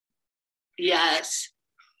Yes.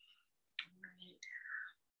 All right.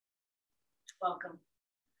 Welcome.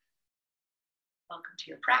 Welcome to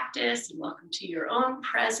your practice and welcome to your own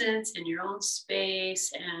presence and your own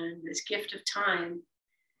space and this gift of time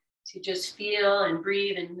to just feel and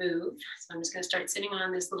breathe and move. So I'm just going to start sitting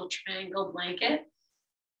on this little triangle blanket.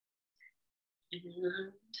 And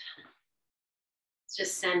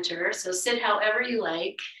just center. So sit however you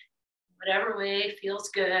like, whatever way feels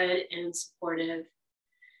good and supportive.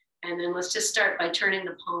 And then let's just start by turning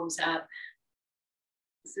the palms up.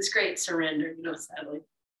 This is great surrender, you know, sadly.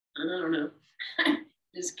 I don't know.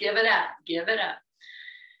 Just give it up, give it up.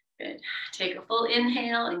 Good. Take a full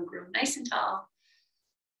inhale and grow nice and tall.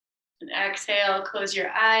 And exhale, close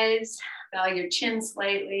your eyes, bow your chin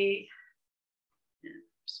slightly. And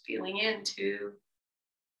just feeling into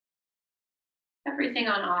everything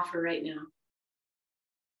on offer right now.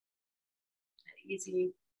 That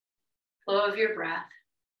easy flow of your breath.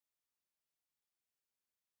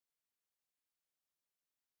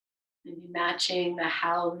 Maybe matching the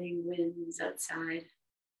howling winds outside.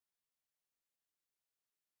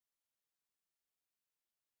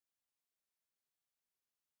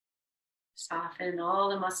 Soften all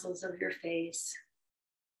the muscles of your face.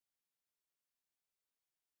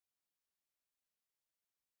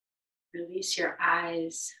 Release your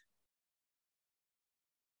eyes.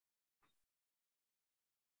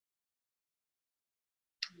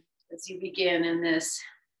 As you begin in this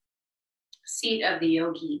seat of the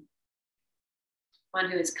yogi, one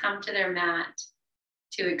who has come to their mat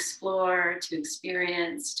to explore, to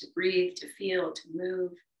experience, to breathe, to feel, to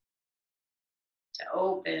move, to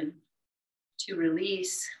open, to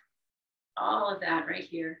release, all of that right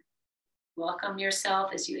here. Welcome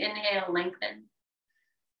yourself as you inhale, lengthen.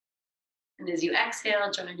 And as you exhale,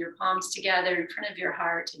 join your palms together in front of your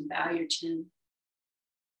heart and bow your chin.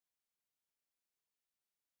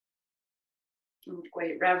 With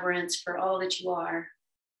great reverence for all that you are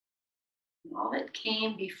and all that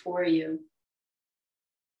came before you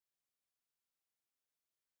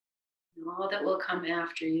and all that will come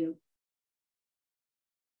after you.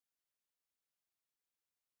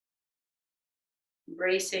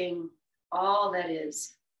 Embracing all that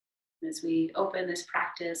is. As we open this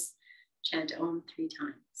practice, chant Om 3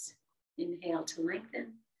 times. Inhale to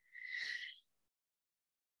lengthen.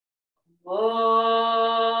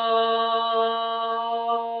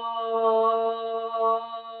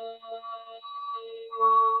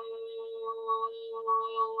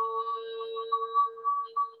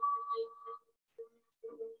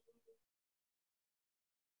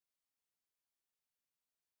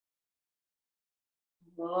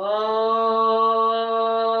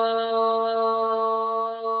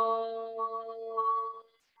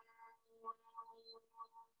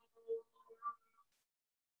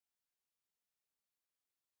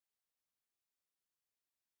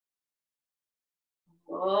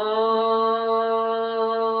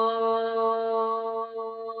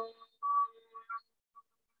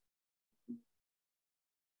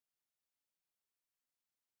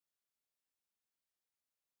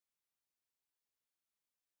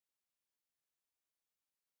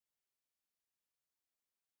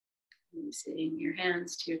 Sitting your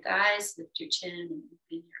hands to your thighs, lift your chin and open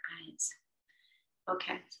your eyes.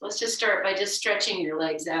 Okay, so let's just start by just stretching your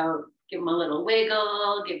legs out. Give them a little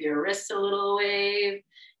wiggle, give your wrists a little wave,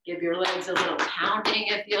 give your legs a little pounding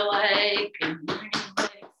if you like. And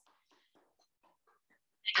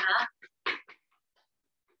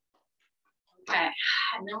okay,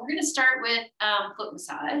 and then we're gonna start with foot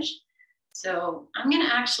massage. So I'm gonna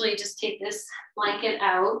actually just take this blanket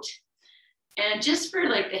out and just for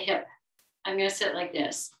like the hip, I'm gonna sit like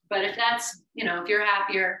this. But if that's, you know, if you're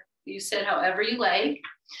happier, you sit however you like.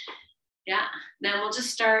 Yeah, then we'll just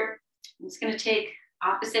start. I'm just gonna take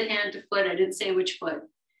opposite hand to foot. I didn't say which foot.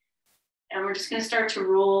 And we're just gonna start to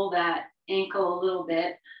roll that ankle a little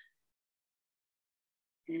bit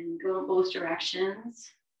and go in both directions.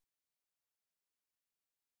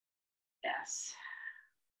 Yes,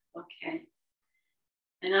 okay.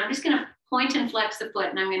 And I'm just gonna point and flex the foot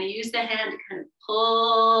and I'm gonna use the hand to kind of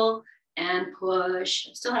pull and push.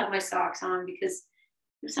 I still have my socks on because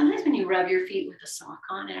sometimes when you rub your feet with a sock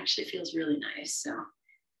on, it actually feels really nice. So I'm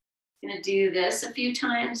gonna do this a few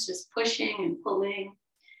times, just pushing and pulling.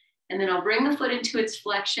 And then I'll bring the foot into its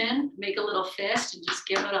flexion, make a little fist and just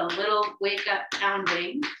give it a little wake up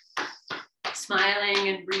pounding, smiling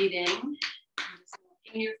and breathing. Just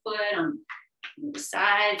walking your foot on the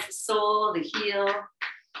sides, the sole, the heel.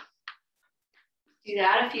 Do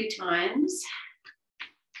that a few times.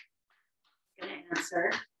 Gonna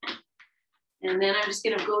answer. And then I'm just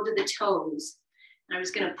gonna go to the toes. And I'm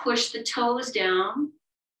just gonna push the toes down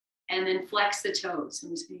and then flex the toes. I'm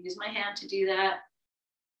just going to use my hand to do that.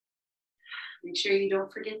 Make sure you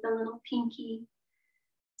don't forget the little pinky.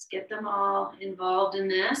 Let's get them all involved in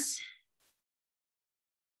this.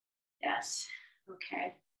 Yes,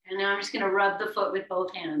 okay. And now I'm just going to rub the foot with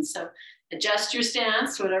both hands. So adjust your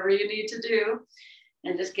stance, whatever you need to do,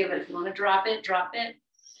 and just give it, if you want to drop it,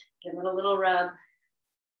 give it a little rub.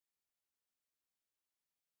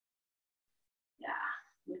 Yeah,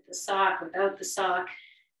 with the sock, without the sock,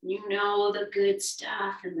 you know the good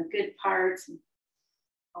stuff and the good parts and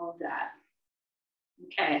all of that.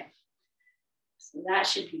 Okay, so that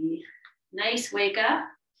should be nice wake up.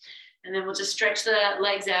 And then we'll just stretch the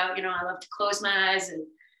legs out. You know, I love to close my eyes and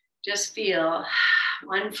just feel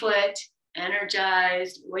one foot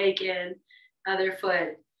energized, awakened, other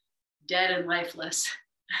foot dead and lifeless.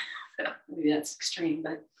 So maybe that's extreme,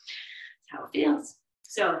 but that's how it feels.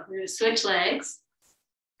 So we're gonna switch legs.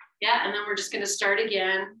 Yeah, and then we're just gonna start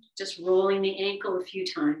again, just rolling the ankle a few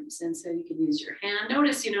times. And so you can use your hand.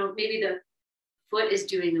 Notice, you know, maybe the foot is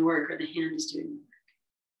doing the work or the hand is doing the work.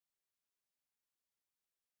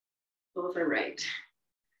 Both are right.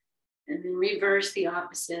 And then reverse the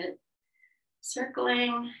opposite.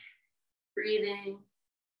 Circling, breathing.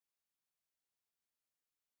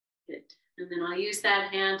 Good. And then I'll use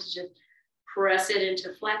that hand to just press it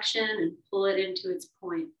into flexion and pull it into its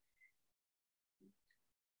point.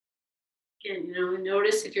 Again, you know,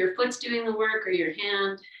 notice if your foot's doing the work or your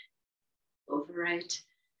hand. Both are right.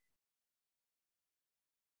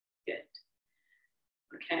 Good.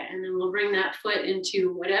 Okay, and then we'll bring that foot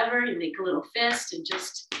into whatever. You make a little fist and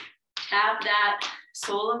just tap that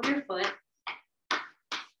sole of your foot.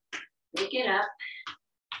 Wake it up.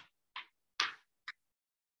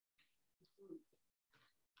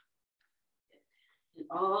 And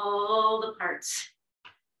all the parts.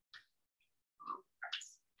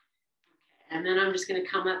 Okay, and then I'm just going to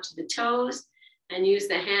come up to the toes and use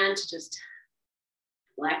the hand to just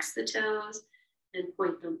flex the toes and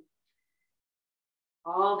point them.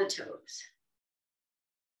 All the toes.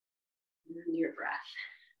 And then your breath.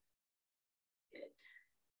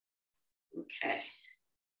 Good. Okay.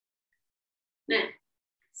 Next.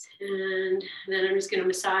 And then I'm just going to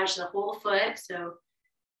massage the whole foot. So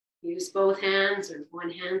use both hands, or if one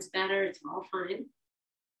hand's better, it's all fine.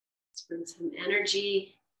 Let's bring some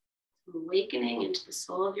energy, some awakening into the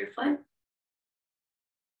sole of your foot.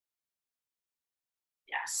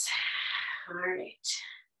 Yes. All right.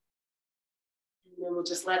 And then we'll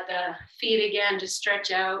just let the feet again just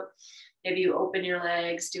stretch out. Maybe you open your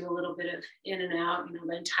legs, do a little bit of in and out. You know,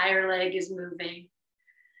 the entire leg is moving.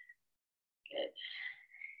 Good.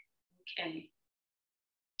 Okay.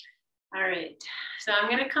 All right. So I'm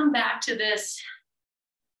going to come back to this.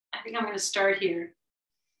 I think I'm going to start here.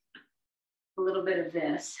 A little bit of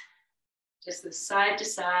this. Just the side to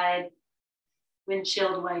side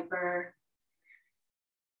windshield wiper.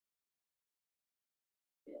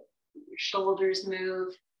 Your shoulders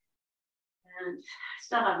move. And I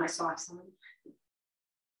still have my socks on.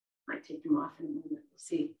 Might take them off in a moment. We'll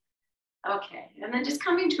see. Okay, and then just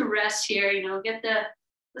coming to rest here, you know,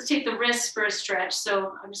 let's take the wrists for a stretch.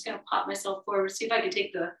 So I'm just gonna pop myself forward, see if I can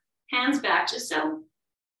take the hands back just so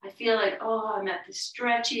I feel like, oh, I'm at the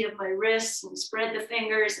stretchy of my wrists, and spread the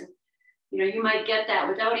fingers. And, you know, you might get that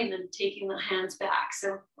without even taking the hands back.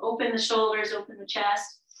 So open the shoulders, open the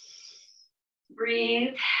chest, breathe.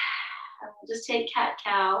 And we'll just take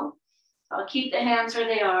cat-cow. I'll keep the hands where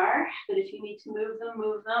they are, but if you need to move them,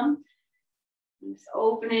 move them. Just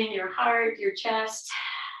opening your heart, your chest,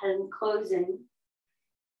 and closing.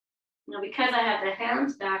 Now, because I have the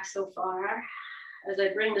hands back so far, as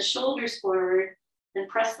I bring the shoulders forward and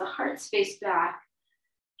press the heart space back,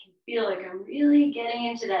 I can feel like I'm really getting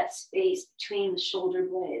into that space between the shoulder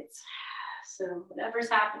blades. So whatever's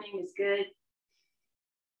happening is good.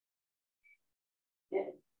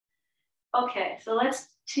 Good. Okay, so let's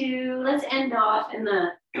end off in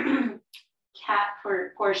the cat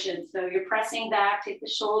portion. So you're pressing back, take the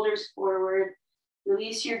shoulders forward,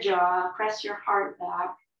 release your jaw, press your heart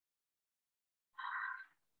back.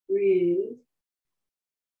 Breathe.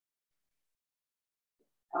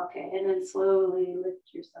 Okay, and then slowly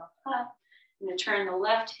lift yourself up. I'm going to turn the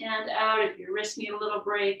left hand out. If your wrists need a little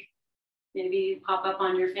break, maybe pop up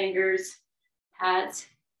on your fingers, pads.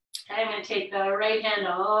 I'm going to take the right hand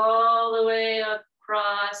all the way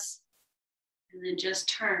across and then just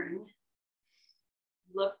turn.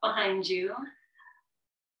 Look behind you.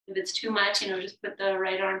 If it's too much, you know, just put the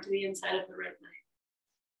right arm to the inside of the right leg.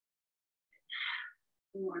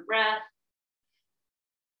 One more breath.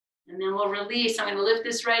 And then we'll release. I'm going to lift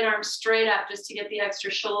this right arm straight up just to get the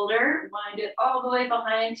extra shoulder. Wind it all the way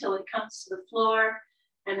behind till it comes to the floor.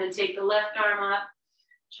 And then take the left arm up,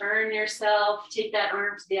 turn yourself, take that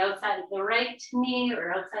arm to the outside of the right knee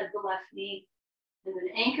or outside of the left knee. And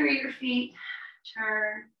then anchor your feet,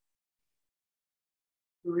 turn,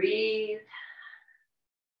 breathe.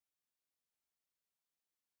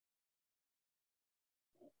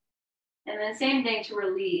 And then same thing to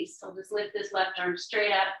release. So just lift this left arm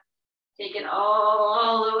straight up, take it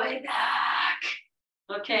all the way back.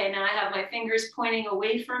 Okay, now I have my fingers pointing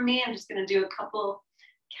away from me. I'm just gonna do a couple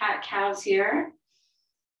cat-cows here.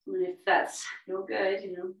 And if that's no good,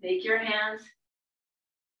 you know, make your hands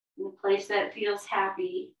in a place that feels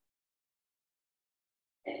happy.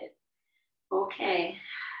 Good. Okay,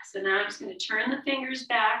 so now I'm just gonna turn the fingers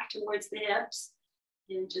back towards the hips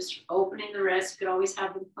and just opening the wrist. You could always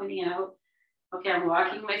have them pointing out. Okay, I'm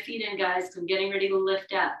walking my feet in, guys. I'm getting ready to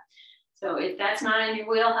lift up. So if that's not in your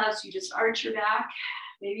wheelhouse, you just arch your back.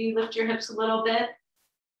 Maybe you lift your hips a little bit.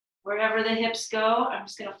 Wherever the hips go, I'm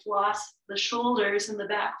just gonna floss the shoulders in the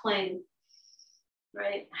back plane,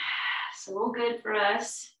 right? So good for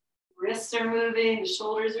us. Wrists are moving, the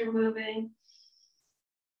shoulders are moving.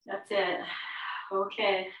 That's it.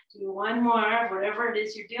 Okay, do one more, whatever it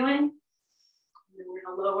is you're doing. And then we're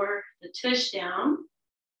gonna lower the tush down.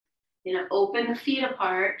 You're gonna open the feet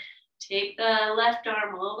apart. Take the left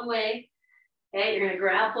arm all the way. Okay, you're gonna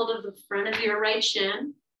grab hold of the front of your right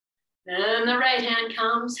shin. Then the right hand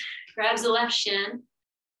comes, grabs the left shin.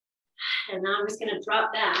 And now I'm just gonna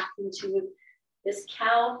drop back into this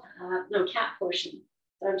cat portion.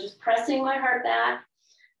 So I'm just pressing my heart back.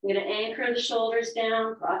 I'm gonna anchor the shoulders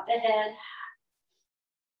down, drop the head.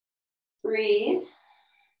 Breathe.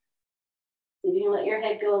 You can let your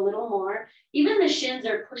head go a little more. Even the shins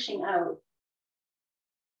are pushing out.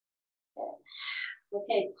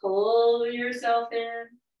 Okay, pull yourself in.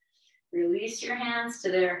 Release your hands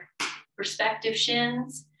to their respective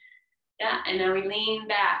shins. Yeah, and now we lean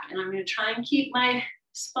back. And I'm gonna try and keep my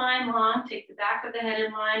spine long. Take the back of the head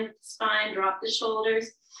in line with the spine. Drop the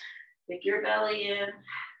shoulders. Pick your belly in.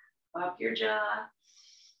 Pop your jaw.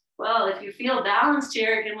 Well, if you feel balanced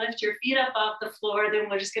here, you can lift your feet up off the floor. Then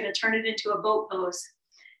we're just gonna turn it into a boat pose,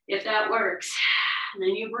 if that works. And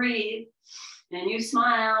then you breathe, and you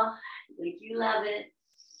smile, like you love it.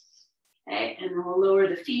 Okay, and then we'll lower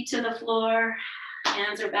the feet to the floor.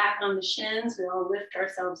 Hands are back on the shins. We all lift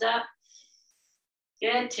ourselves up.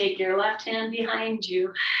 Good, take your left hand behind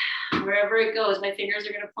you. Wherever it goes, my fingers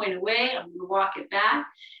are gonna point away. I'm gonna walk it back.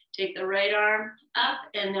 Take the right arm up,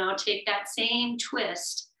 and now take that same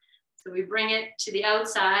twist. So we bring it to the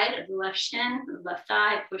outside of the left shin, the left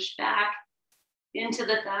thigh, push back into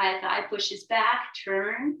the thigh, thigh pushes back,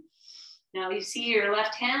 turn. Now you see your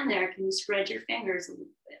left hand there. Can you spread your fingers a little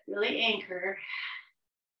bit? Really anchor.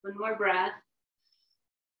 One more breath.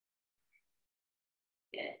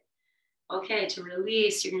 Good. Okay, to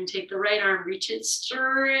release, you're gonna take the right arm, reach it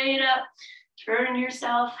straight up, turn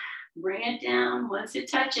yourself, bring it down. Once it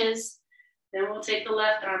touches, then we'll take the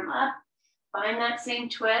left arm up. Find that same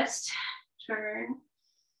twist, turn,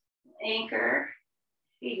 anchor.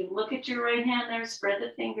 You can look at your right hand there, spread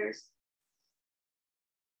the fingers.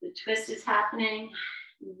 The twist is happening,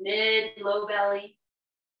 mid, low belly.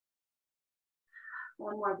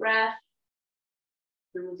 One more breath.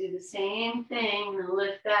 Then we'll do the same thing. We'll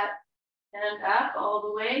lift that hand up all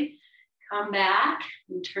the way, come back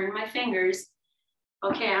and turn my fingers.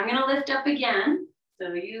 Okay, I'm gonna lift up again.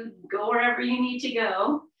 So you go wherever you need to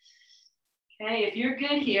go. Okay, if you're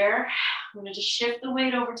good here, I'm gonna just shift the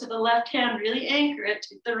weight over to the left hand, really anchor it,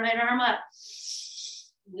 take the right arm up.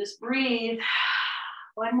 And just breathe.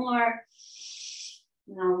 One more.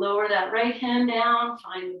 Now lower that right hand down,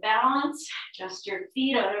 find the balance, adjust your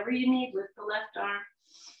feet, whatever you need, lift the left arm.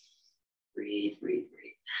 Breathe, breathe,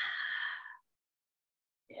 breathe.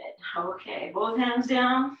 Good, okay, both hands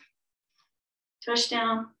down, tush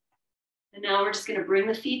down. And now we're just gonna bring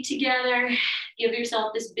the feet together, give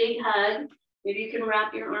yourself this big hug. Maybe you can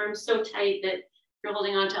wrap your arms so tight that you're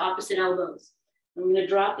holding on to opposite elbows. I'm gonna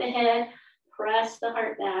drop the head, press the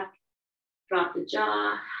heart back, drop the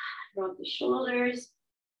jaw, drop the shoulders.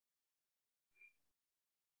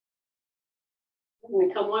 I'm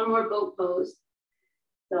gonna come one more boat pose.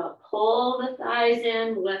 So pull the thighs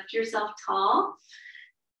in, lift yourself tall.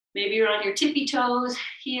 Maybe you're on your tippy toes,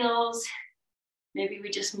 heels. Maybe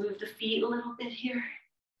we just move the feet a little bit here.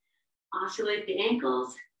 Oscillate the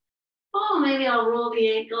ankles. Oh, maybe I'll roll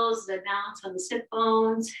the ankles, the balance on the sit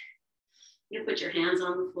bones. You can put your hands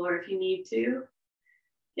on the floor if you need to.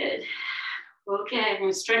 Good. Okay, I'm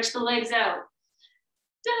gonna stretch the legs out.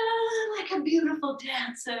 Like a beautiful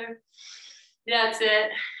dancer. That's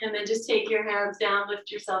it. And then just take your hands down,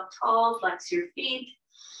 lift yourself tall, flex your feet.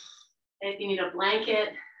 If you need a blanket,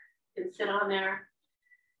 you can sit on there.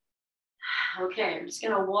 Okay, I'm just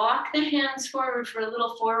gonna walk the hands forward for a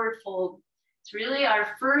little forward fold. It's really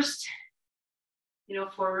our first,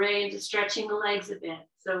 foray into stretching the legs a bit.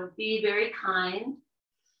 So be very kind.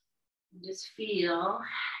 And just feel,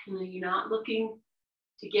 you're not looking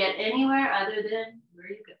to get anywhere other than where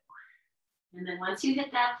you go. And then once you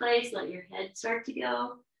hit that place, let your head start to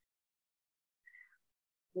go.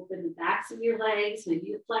 Open the backs of your legs. Maybe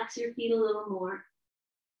you flex your feet a little more.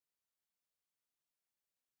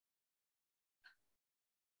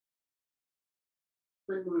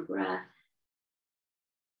 One more breath.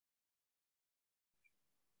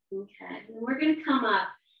 Okay, and we're going to come up.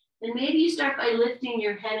 And maybe you start by lifting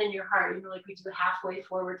your head and your heart, like we do a halfway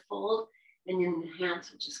forward fold, and then the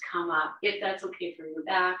hands will just come up, if that's okay for your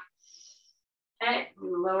back. Okay, I'm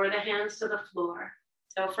going to lower the hands to the floor.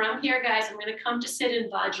 So from here, guys, I'm going to come to sit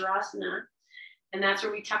in Vajrasana, and that's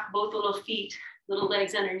where we tuck both little feet, little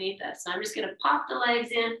legs underneath us. So I'm just going to pop the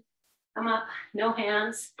legs in, come up, no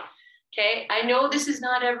hands. Okay, I know this is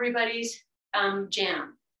not everybody's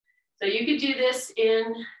jam. So you could do this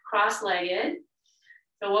in cross-legged.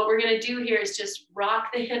 So what we're going to do here is just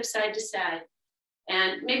rock the hips side to side.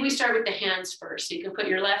 And maybe we start with the hands first. So you can put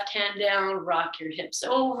your left hand down, rock your hips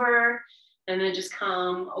over, and then just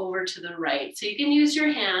come over to the right. So you can use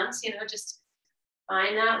your hands, just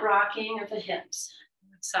find that rocking of the hips,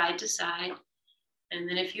 side to side. And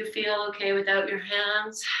then if you feel okay without your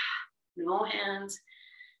hands, no hands,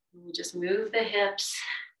 you just move the hips.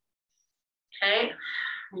 Okay,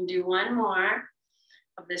 and do one more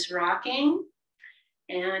of this rocking.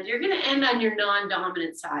 And you're going to end on your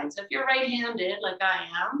non-dominant side. So if you're right-handed, like I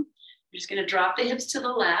am, you're just going to drop the hips to the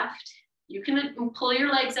left. You can pull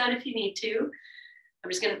your legs out if you need to.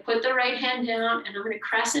 I'm just going to put the right hand down, and I'm going to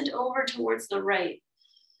crescent over towards the right.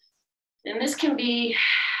 And this can be,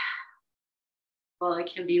 well,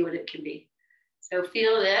 it can be what it can be. So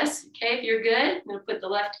feel this, okay? If you're good, I'm going to put the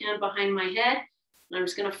left hand behind my head, and I'm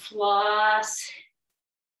just going to floss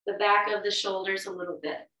the back of the shoulders a little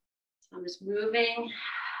bit. I'm just moving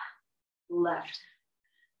left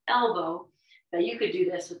elbow, but you could do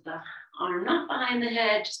this with the arm not behind the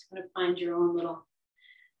head, just kind of find your own little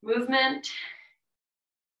movement.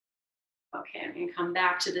 Okay, I'm gonna come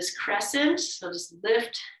back to this crescent. So just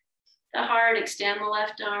lift the heart, extend the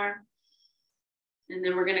left arm, and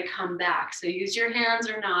then we're gonna come back. So use your hands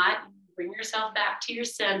or not, bring yourself back to your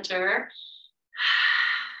center.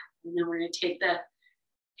 And then we're gonna take the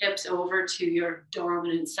hips over to your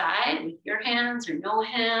dominant side with your hands or no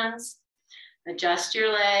hands. Adjust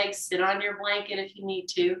your legs, sit on your blanket if you need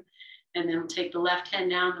to, and then we'll take the left hand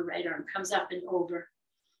down, the right arm comes up and over.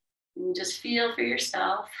 And just feel for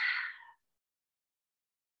yourself.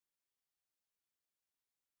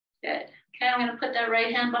 Good. Okay, I'm going to put that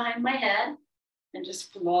right hand behind my head and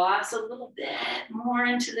just floss a little bit more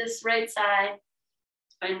into this right side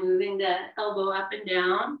by moving the elbow up and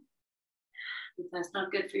down. If that's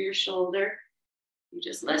not good for your shoulder, you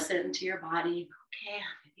just listen to your body. Okay,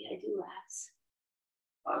 maybe I do less.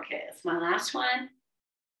 Okay, that's my last one.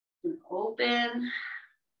 And open,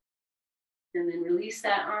 and then release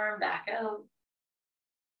that arm back out.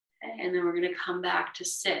 Okay, and then we're gonna come back to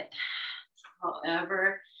sit.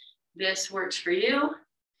 However this works for you.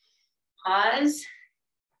 Pause.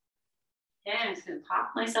 Okay, I'm just gonna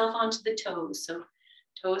pop myself onto the toes. So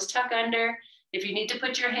toes tuck under. If you need to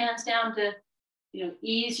put your hands down to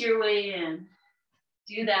ease your way in,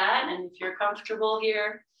 do that. And if you're comfortable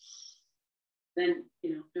here, then,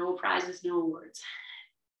 no prizes, no awards,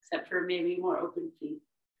 except for maybe more open feet.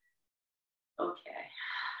 Okay,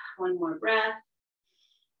 one more breath.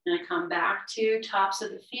 I'm gonna come back to tops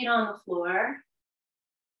of the feet on the floor.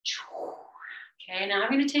 Okay, now I'm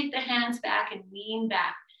gonna take the hands back and lean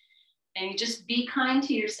back. And you just be kind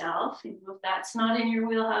to yourself. If that's not in your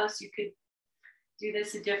wheelhouse, you could do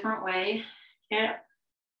this a different way. Yeah.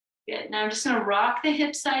 Good. Now I'm just going to rock the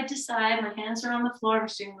hips side to side. My hands are on the floor. I'm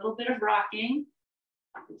just doing a little bit of rocking.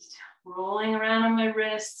 Just rolling around on my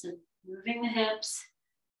wrists and moving the hips.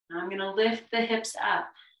 Now I'm going to lift the hips up.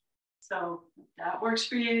 So if that works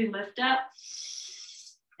for you, lift up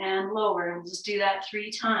and lower. And just do that 3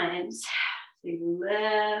 times. So you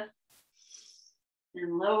lift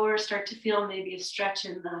and lower. Start to feel maybe a stretch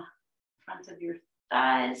in the front of your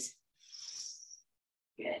thighs.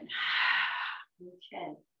 Good.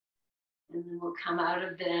 Okay. And then we'll come out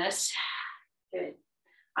of this. Good.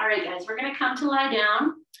 All right, guys, we're going to come to lie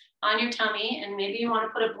down on your tummy, and maybe you want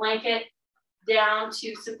to put a blanket down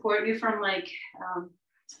to support you from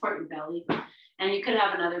support your belly. And you could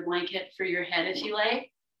have another blanket for your head if you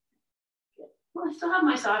like. Well, I still have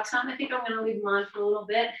my socks on. I think I'm going to leave them on for a little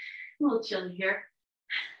bit. A little chilly here.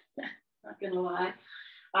 Not gonna lie.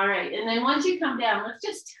 All right, and then once you come down, let's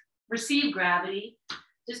just receive gravity.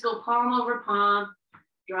 Just go palm over palm,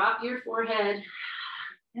 drop your forehead,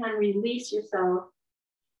 and release yourself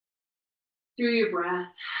through your breath.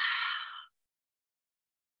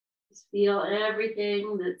 Just feel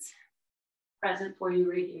everything that's present for you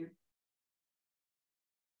right here.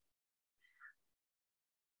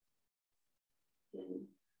 Okay,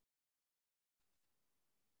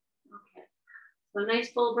 so a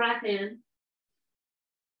nice full breath in.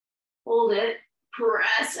 Hold it,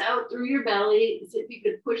 press out through your belly as if you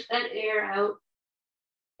could push that air out.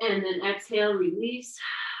 And then exhale, release.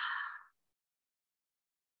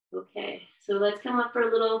 Okay, so let's come up for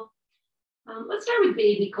a little, let's start with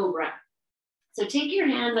baby cobra. So take your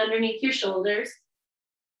hands underneath your shoulders.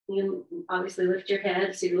 You can obviously lift your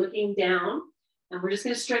head so you're looking down. And we're just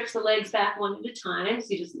gonna stretch the legs back one at a time. So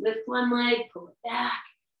you just lift one leg, pull it back,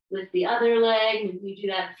 lift the other leg. Maybe you do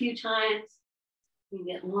that a few times. You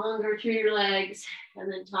get longer through your legs, and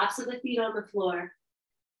then tops of the feet on the floor.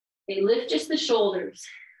 Okay, lift just the shoulders.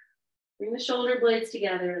 Bring the shoulder blades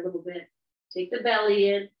together a little bit. Take the belly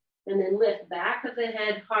in, and then lift back of the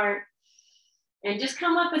head, heart, and just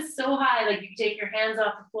come up as so high, like you take your hands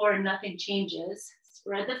off the floor and nothing changes.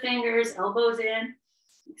 Spread the fingers, elbows in,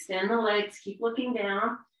 extend the legs, keep looking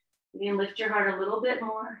down. You can lift your heart a little bit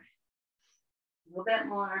more, a little bit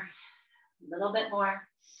more, a little bit more.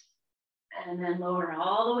 And then lower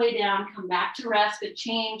all the way down, come back to rest, but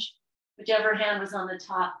change whichever hand was on the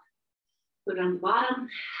top, put it on the bottom,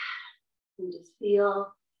 and just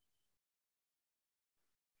feel.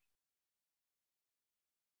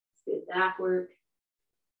 Good back work.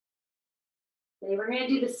 Okay, we're gonna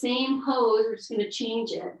do the same pose, we're just gonna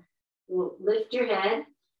change it. We'll lift your head,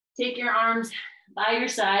 take your arms by your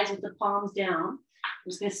sides with the palms down. I'm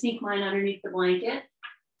just gonna sneak mine underneath the blanket.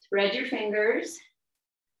 Spread your fingers.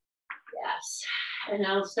 Yes, and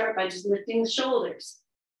I'll start by just lifting the shoulders.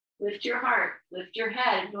 Lift your heart, lift your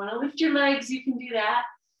head. If you wanna lift your legs, you can do that.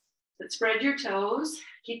 But spread your toes,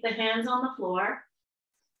 keep the hands on the floor.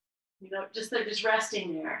 You know, they're just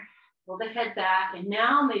resting there. Pull the head back, and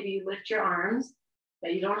now maybe you lift your arms,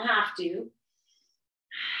 but you don't have to.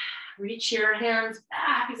 Reach your hands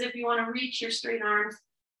back as if you wanna reach your straight arms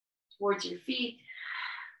towards your feet.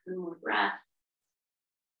 One more breath.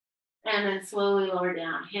 And then slowly lower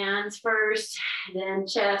down. Hands first, then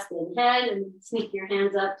chest, then head, and sneak your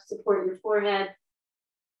hands up to support your forehead.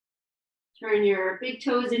 Turn your big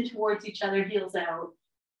toes in towards each other, heels out.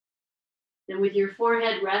 Then with your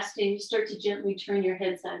forehead resting, you start to gently turn your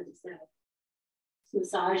head side to side.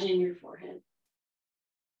 Massaging your forehead.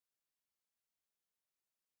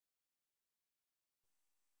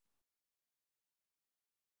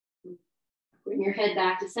 Bring your head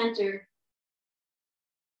back to center.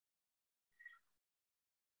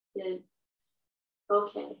 Good.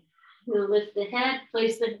 Okay, I'm gonna lift the head,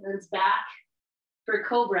 place the hands back for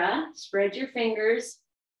cobra. Spread your fingers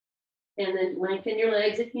and then lengthen your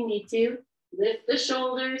legs if you need to. Lift the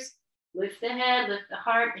shoulders, lift the head, lift the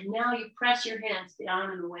heart, and now you press your hands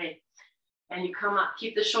down and away. And you come up,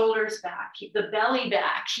 keep the shoulders back, keep the belly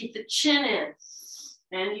back, keep the chin in.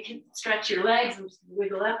 And you can stretch your legs and just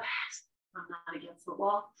wiggle up. I'm not against the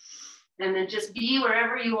wall. And then just be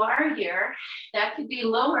wherever you are here. That could be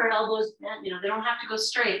lower, elbows bent, you know, they don't have to go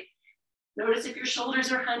straight. Notice if your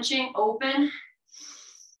shoulders are hunching, open.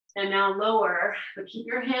 And now lower, but keep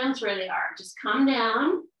your hands where they are. Just come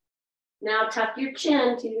down. Now tuck your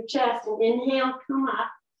chin to your chest and inhale, come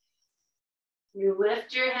up. You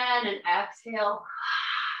lift your head and exhale.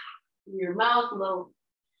 Your mouth low.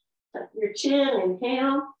 Tuck your chin,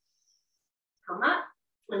 inhale, come up,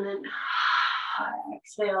 and then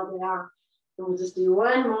exhale down. And we'll just do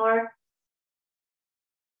one more.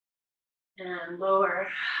 And lower.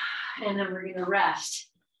 And then we're gonna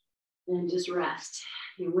rest. And just rest.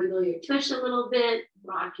 You wiggle your tush a little bit,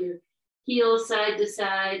 rock your heels side to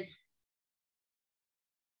side.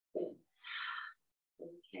 Good.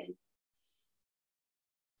 Okay.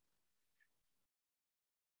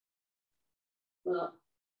 Well,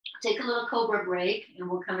 take a little cobra break and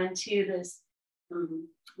we'll come into this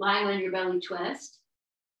lying on your belly twist.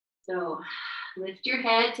 So lift your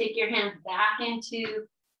head, take your hands back into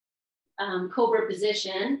cobra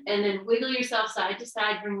position, and then wiggle yourself side to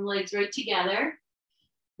side, bring the legs right together.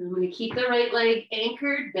 I'm going to keep the right leg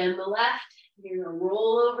anchored, bend the left. You're going to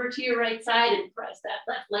roll over to your right side and press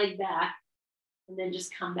that left leg back. And then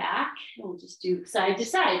just come back and we'll just do side to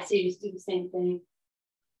side. So you just do the same thing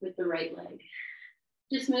with the right leg.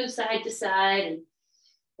 Just move side to side and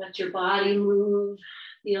let your body move.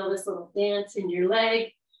 Feel this little dance in your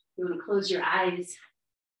leg. You want to close your eyes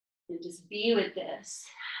And just be with this.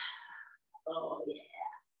 Oh, yeah.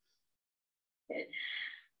 Good.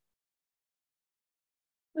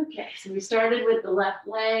 Okay, so we started with the left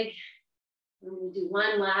leg. We're going to do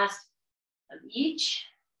one last of each.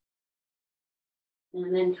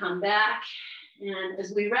 And then come back. And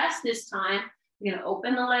as we rest this time, we're going to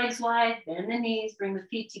open the legs wide, bend the knees, bring the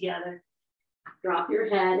feet together, drop your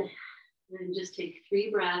head, and just take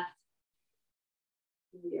 3 breaths.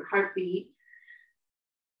 Your heartbeat.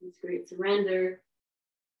 It's great surrender.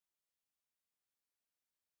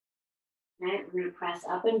 Okay, we're going to press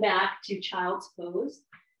up and back to child's pose.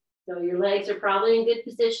 So your legs are probably in good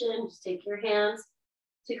position. Just take your hands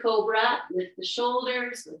to cobra, lift the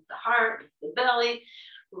shoulders, lift the heart, lift the belly,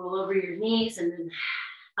 roll over your knees, and then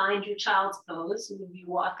find your child's pose. So maybe you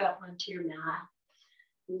walk up onto your mat.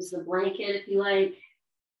 Use the blanket if you like.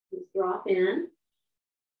 Just drop in.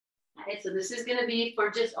 Okay, so this is going to be for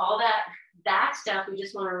just all that back stuff we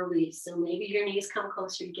just want to release. So maybe your knees come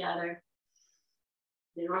closer together.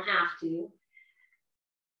 They don't have to.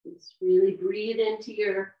 Just really breathe into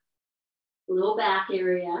your low back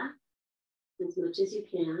area as much as you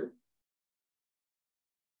can.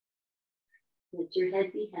 Let your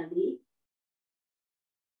head be heavy.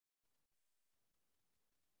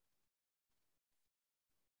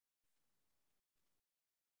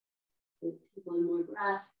 Take one more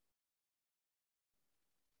breath.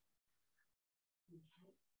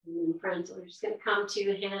 Okay. And then friends, we're just going to come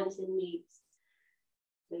to hands and knees.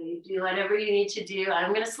 So you do whatever you need to do.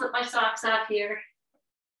 I'm going to slip my socks off here.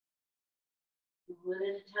 One at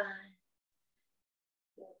a time.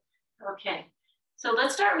 Okay, so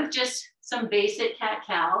let's start with just some basic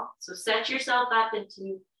cat-cow. So set yourself up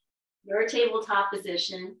into your tabletop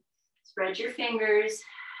position. Spread your fingers.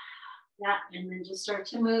 Yeah, and then just start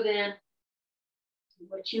to move in to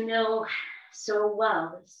what you know so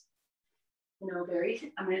well. It's, I'm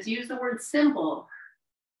going to use the word simple.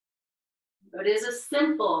 It is a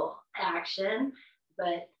simple action,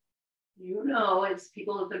 but as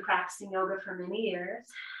people who've been practicing yoga for many years,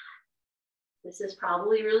 this has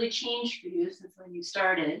probably really changed for you since when you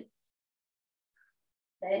started.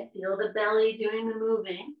 Okay, feel the belly doing the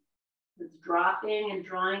moving. It's dropping and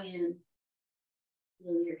drawing in.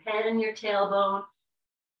 Feel your head and your tailbone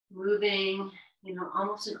moving,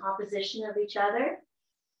 almost in opposition of each other,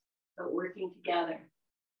 but working together.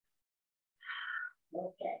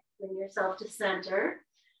 Okay, bring yourself to center.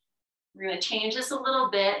 We're going to change this a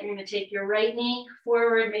little bit. You're going to take your right knee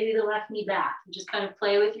forward, maybe the left knee back. And just kind of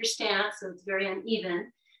play with your stance so it's very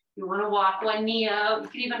uneven. You want to walk one knee out. You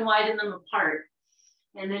can even widen them apart.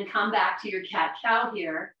 And then come back to your cat-cow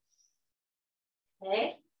here.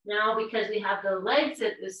 Okay, now because we have the legs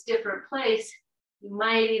at this different place, you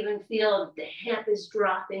might even feel the hip is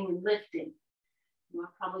dropping and lifting.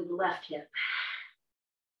 Probably the left hip.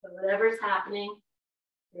 So whatever's happening,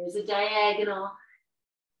 there's a diagonal.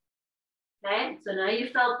 Okay, so now you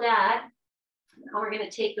felt that. Now we're going to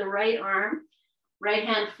take the right arm, right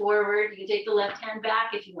hand forward. You can take the left hand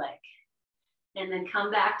back if you like. And then come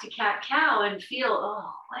back to cat-cow and feel,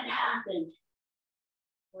 oh, what happened?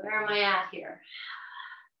 Where am I at here?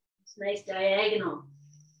 It's nice diagonal.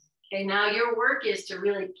 Okay, now your work is to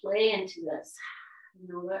really play into this.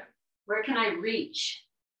 Where can I reach?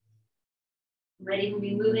 You might even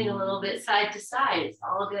be moving a little bit side to side. It's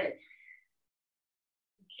all good.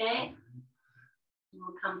 Okay.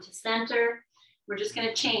 We'll come to center. We're just going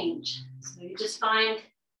to change. So you just find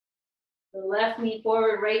the left knee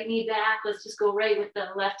forward, right knee back. Let's just go right with the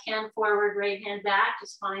left hand forward, right hand back.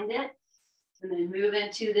 Just find it. And then move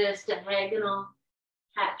into this diagonal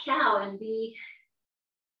cat-cow and be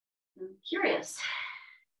curious.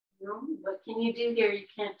 What can you do here you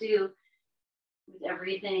can't do with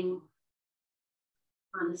everything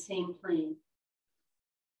on the same plane?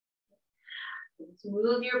 Just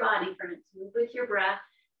move your body, friends. Move with your breath.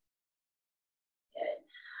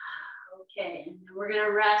 Good. Okay, and then we're going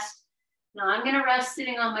to rest. Now I'm going to rest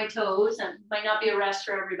sitting on my toes. That might not be a rest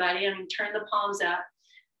for everybody. Turn the palms up.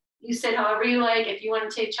 You sit however you like. If you want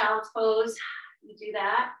to take child's pose, you do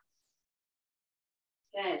that.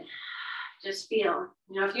 Good. Just feel.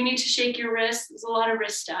 If you need to shake your wrists, there's a lot of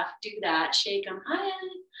wrist stuff. Do that. Shake them.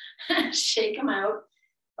 Shake them out.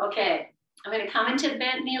 Okay. I'm going to come into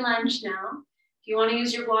bent knee lunge now. If you want to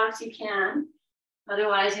use your blocks, you can.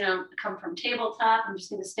 Otherwise, come from tabletop. I'm just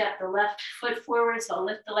going to step the left foot forward. So I'll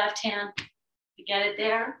lift the left hand to get it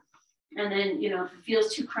there. And then, if it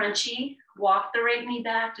feels too crunchy, walk the right knee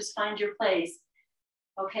back. Just find your place.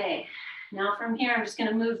 Okay. Now from here, I'm just going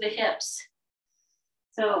to move the hips.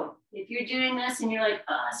 So if you're doing this and you're like,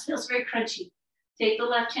 oh, this feels very crunchy, take the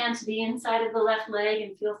left hand to the inside of the left leg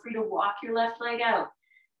and feel free to walk your left leg out.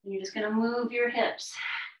 And you're just gonna move your hips.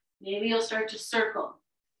 Maybe you'll start to circle.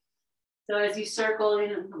 So as you circle, you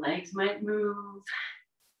know, the legs might move.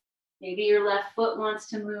 Maybe your left foot wants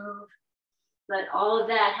to move. Let all of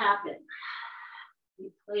that happen. Be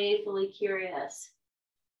playfully curious.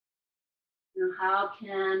 You know, how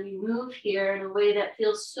can you move here in a way that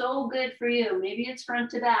feels so good for you? Maybe it's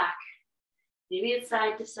front to back. Maybe it's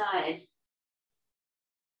side to side.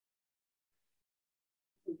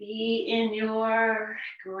 Be in your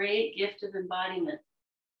great gift of embodiment.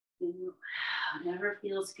 Whatever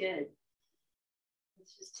feels good.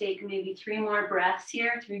 Let's just take maybe 3 more breaths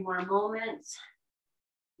here, 3 more moments.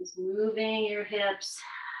 Just moving your hips,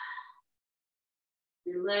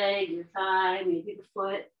 your leg, your thigh, maybe the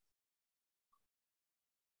foot.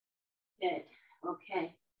 Good.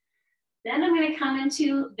 Okay. Then I'm going to come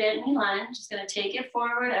into bent knee lunge. Just going to take it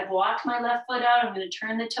forward. I've walked my left foot out. I'm going to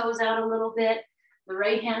turn the toes out a little bit. The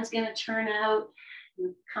right hand's going to turn out.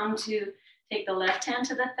 Come to take the left hand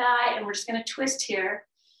to the thigh, and we're just going to twist here.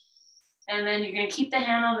 And then you're going to keep the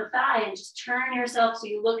hand on the thigh and just turn yourself so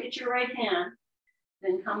you look at your right hand.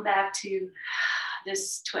 Then come back to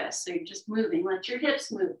this twist. So you're just moving. Let your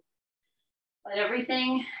hips move. Let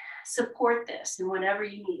everything support this and whatever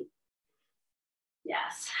you need.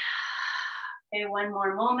 Yes. Okay, 1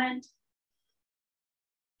 more moment.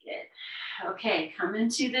 Good. Okay, come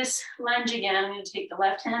into this lunge again. I'm going to take the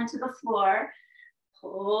left hand to the floor.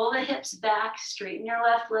 Pull the hips back, straighten your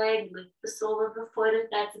left leg, lift the sole of the foot if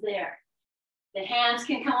that's there. The hands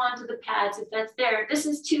can come onto the pads if that's there. If this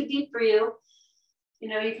is too deep for you, you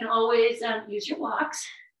know, you can always use your blocks.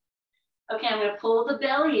 Okay, I'm going to pull the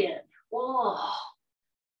belly in. Oh,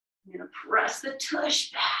 I'm going to press the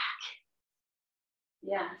tush back.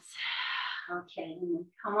 Yes. Okay, and then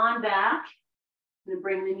come on back. I'm going to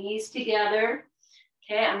bring the knees together.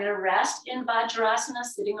 Okay, I'm going to rest in Vajrasana,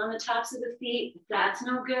 sitting on the tops of the feet. If that's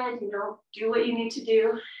no good, you know, do what you need to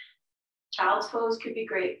do. Child's pose could be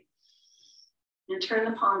great. And turn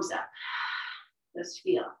the palms up. Just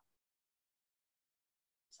feel.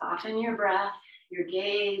 Soften your breath, your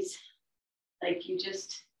gaze, like you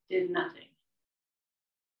just did nothing.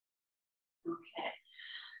 Okay.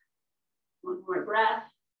 1 more breath.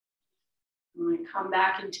 I'm going to come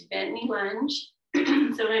back into bent knee lunge.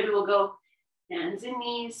 So maybe we'll go hands and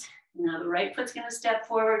knees. Now the right foot's going to step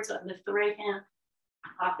forward. So lift the right hand,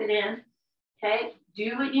 pop it in. Okay,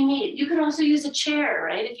 do what you need. You can also use a chair,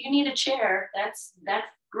 right? If you need a chair, that's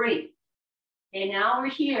great. Okay, now we're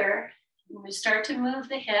here. We start to move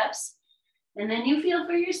the hips. And then you feel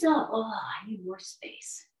for yourself, oh, I need more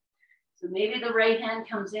space. So maybe the right hand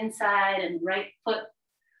comes inside and the right foot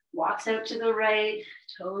walks out to the right,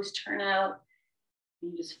 toes turn out.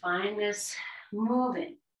 You just find this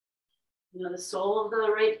moving. You know, the sole of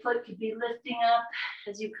the right foot could be lifting up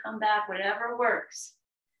as you come back, whatever works.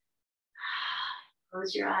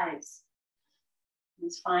 Close your eyes.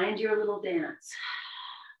 Just find your little dance.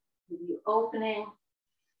 What are you opening?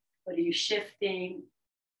 What are you shifting?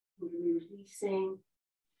 What are we releasing?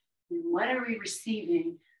 And what are we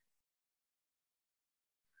receiving?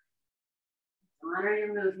 Honor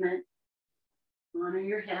your movement. Honor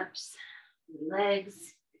your hips, your legs,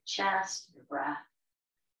 your chest, your breath.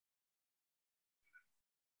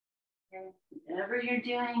 Okay? Whatever you're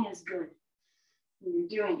doing is good. You're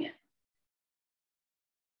doing it.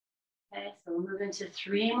 Okay, so we'll move into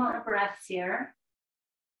 3 more breaths here.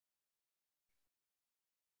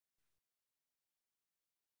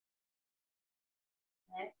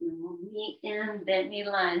 Okay, and we'll meet in bent knee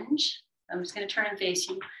lunge. I'm just going to turn and face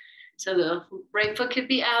you. So the right foot could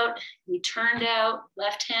be out, you turned out,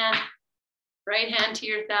 left hand, right hand to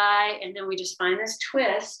your thigh, and then we just find this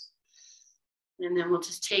twist, and then we'll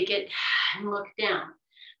just take it and look down.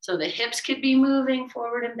 So the hips could be moving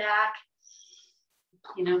forward and back.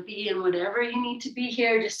 You know, be in whatever you need to be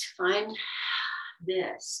here, just to find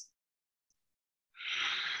this.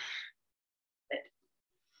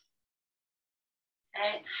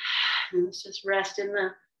 Okay, and let's just rest in the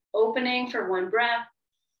opening for 1 breath.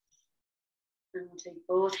 And we'll take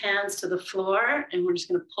both hands to the floor, and we're just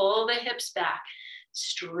going to pull the hips back.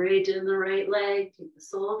 Straighten the right leg, take the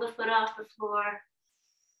sole of the foot off the floor.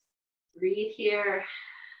 Breathe here.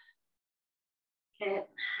 Okay,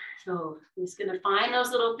 so I'm just going to find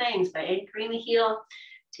those little things by anchoring the heel,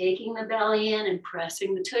 taking the belly in, and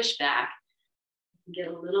pressing the tush back. Get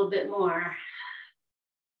a little bit more.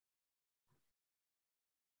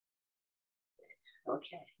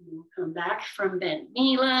 Okay, we'll come back from bent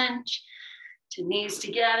knee lunge to knees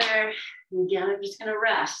together. And again, I'm just going to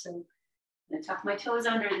rest. So I'm going to tuck my toes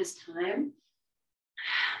under this time.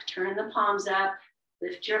 Turn the palms up,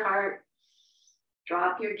 lift your heart,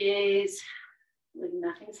 drop your gaze, like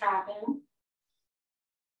nothing's happened.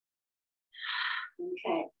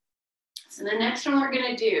 Okay, so the next one we're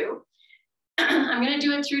gonna do, I'm gonna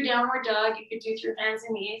do it through downward dog. You could do through hands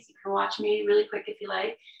and knees. You can watch me really quick if you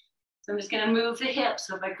like. So I'm just gonna move the hip.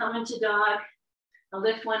 So if I come into dog, I'll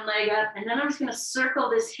lift one leg up, and then I'm just gonna circle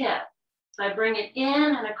this hip. So I bring it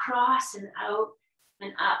in and across and out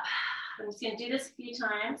and up. I'm just gonna do this a few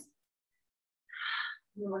times.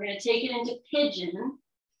 And we're gonna take it into pigeon.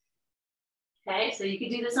 Okay, so you can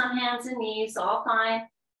do this on hands and knees, all fine.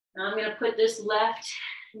 Now I'm gonna put this left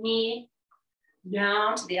knee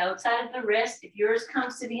down to the outside of the wrist. If yours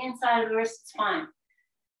comes to the inside of the wrist, it's fine.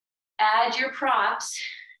 Add your props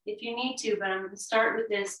if you need to, but I'm gonna start with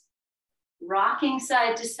this rocking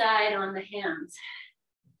side to side on the hands.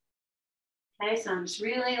 Okay, so I'm just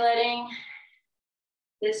really letting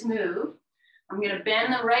this move. I'm gonna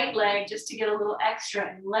bend the right leg just to get a little extra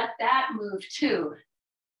and let that move too.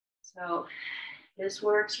 So this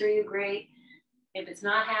works for you, great. If it's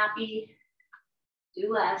not happy,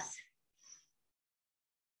 do less.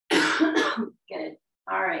 Good,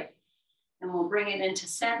 all right. And we'll bring it into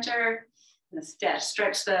center.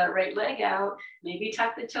 Stretch the right leg out, maybe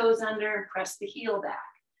tuck the toes under and press the heel back.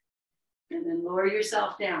 And then lower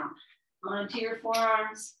yourself down onto your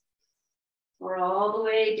forearms or all the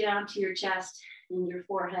way down to your chest and your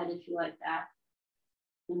forehead if you like that.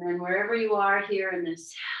 And then wherever you are here in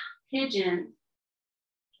this pigeon,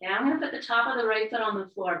 okay, I'm gonna put the top of the right foot on the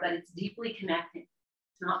floor, but it's deeply connecting.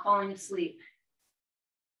 It's not falling asleep.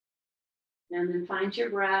 And then find your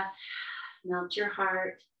breath, melt your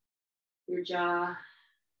heart, your jaw,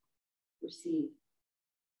 receive.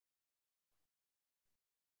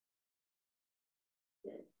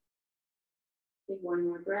 Good. Take one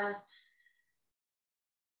more breath.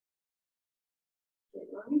 Good.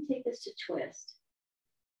 Let me take this to twist.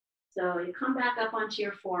 So you come back up onto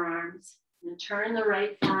your forearms and turn the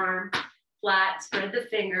right forearm flat, spread the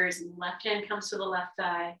fingers, and the left hand comes to the left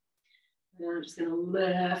thigh. And I'm just gonna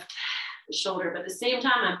lift the shoulder, but at the same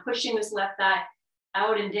time, I'm pushing this left thigh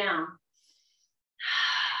out and down.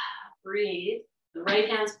 Breathe. The right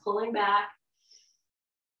hand's pulling back.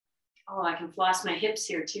 Oh, I can floss my hips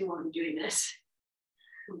here too while I'm doing this.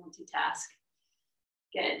 Multitask.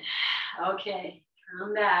 Good. Okay,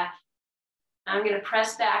 come back. I'm gonna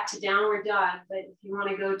press back to downward dog, but if you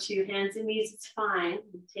wanna go to hands and knees, it's fine.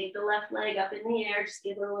 You take the left leg up in the air, just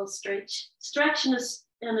give it a little stretch and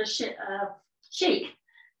a shake.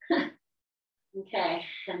 Okay,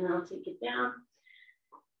 and then I'll take it down.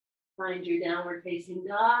 Find your downward facing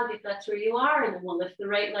dog if that's where you are, and then we'll lift the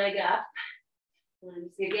right leg up. And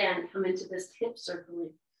again, come into this hip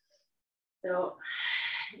circling. So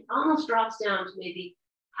it almost drops down to maybe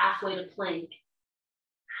halfway to plank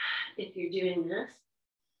if you're doing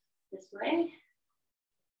this way.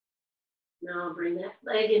 Now I'll bring that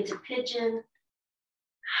leg into pigeon.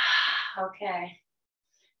 Okay.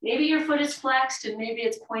 Maybe your foot is flexed and maybe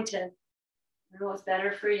it's pointed. I know what's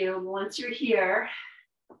better for you. Once you're here,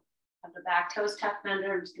 have the back toes tucked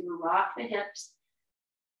under. I'm just gonna rock the hips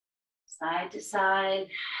side to side,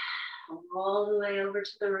 all the way over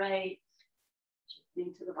to the right,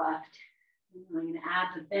 shifting to the left. And I'm gonna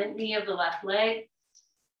add the bent knee of the left leg.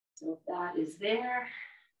 So if that is there,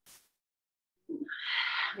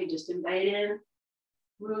 we just invite in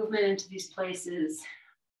movement into these places.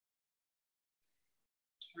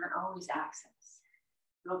 Can't always access.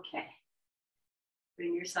 Okay.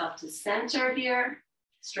 Bring yourself to center here.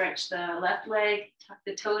 Stretch the left leg, tuck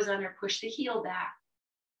the toes under, push the heel back.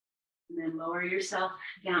 And then lower yourself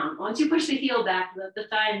down. Once you push the heel back, let the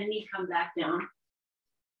thigh and the knee come back down.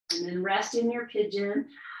 And then rest in your pigeon.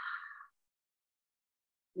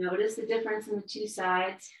 Notice the difference in the two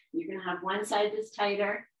sides. You're gonna have one side that's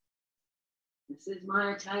tighter. This is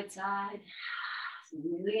my tight side. So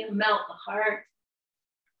I'm really gonna melt the heart.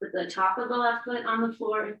 Put the top of the left foot on the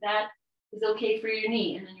floor if that is okay for your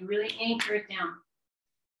knee. And then you really anchor it down.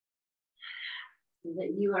 So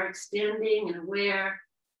that you are extending and aware,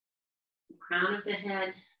 the crown of the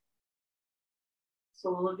head,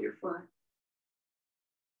 sole of your foot,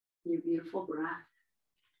 your beautiful breath.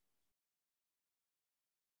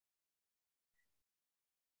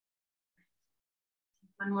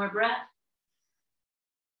 One more breath.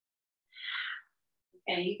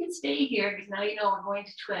 Okay, you can stay here because now you know we're going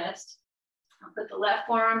to twist. I'll put the left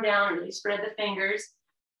forearm down, really spread the fingers.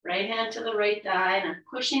 Right hand to the right thigh, and I'm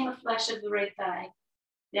pushing the flesh of the right thigh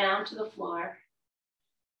down to the floor.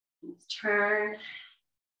 Let's turn.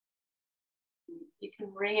 You can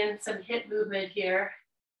bring in some hip movement here.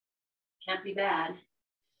 Can't be bad.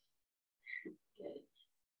 Good.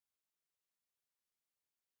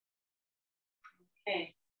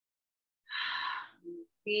 Okay.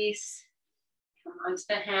 Release. Come onto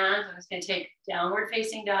the hands. I'm just going to take downward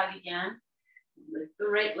facing dog again. Lift the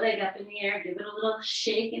right leg up in the air. Give it a little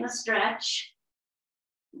shake and a stretch.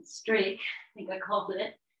 And streak, I think I called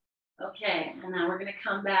it. Okay, and now we're going to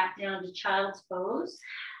come back down to child's pose.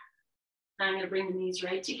 I'm going to bring the knees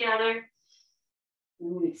right together.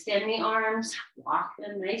 I'm going to extend the arms, walk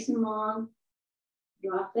them nice and long.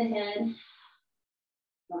 Drop the head.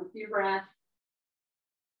 Drop your breath.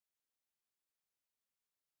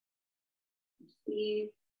 Receive.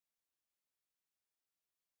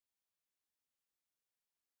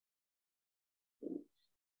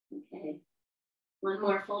 Okay. One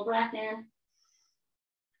more full breath in.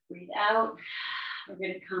 Breathe out. We're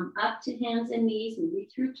going to come up to hands and knees, moving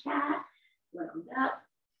through cat. Round up.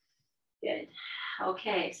 Good.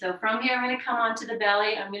 Okay, so from here, I'm going to come onto the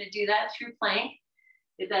belly. I'm going to do that through plank.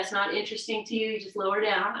 If that's not interesting to you, just lower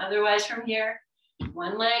down. Otherwise, from here,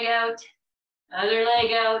 one leg out, other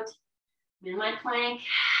leg out. I'm in my plank.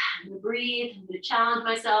 I'm going to breathe. I'm going to challenge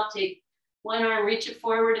myself. Take one arm, reach it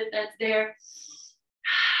forward if that's there.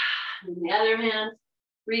 And the other hand,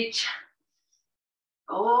 reach.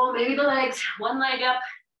 Oh, maybe the legs. One leg up,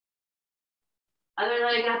 other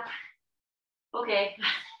leg up. Okay,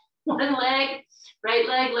 one leg, right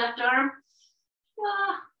leg, left arm.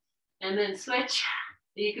 And then switch.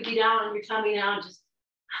 You could be down on your tummy now and just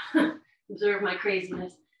observe my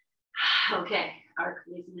craziness. Okay, our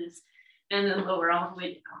craziness. And then lower all the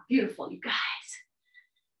way down. Beautiful, you guys.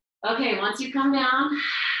 Okay, once you come down,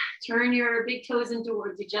 turn your big toes in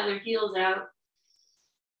towards each other, heels out.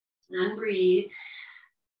 And breathe.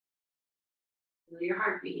 Feel your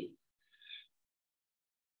heartbeat.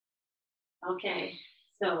 Okay,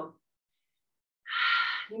 so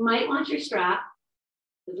you might want your strap,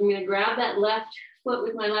 because I'm going to grab that left foot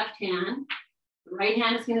with my left hand. The right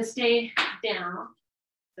hand is going to stay down.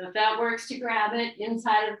 So if that works to grab it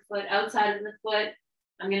inside of the foot, outside of the foot,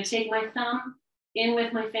 I'm going to take my thumb in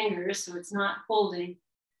with my fingers so it's not holding.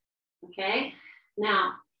 Okay,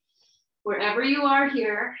 now wherever you are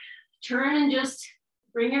here, turn and just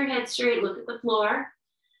bring your head straight, look at the floor.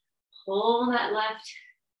 Pull that left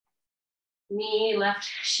knee, left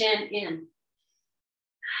shin in.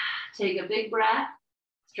 Take a big breath,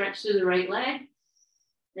 stretch through the right leg.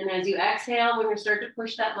 And as you exhale, we're going to start to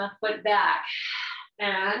push that left foot back.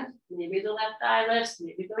 And maybe the left thigh lifts,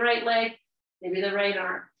 maybe the right leg, maybe the right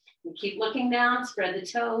arm. And keep looking down, spread the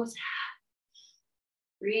toes.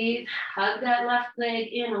 Breathe, hug that left leg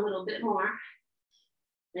in a little bit more.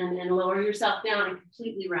 And then lower yourself down and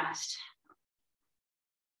completely rest.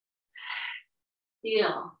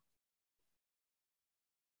 Feel.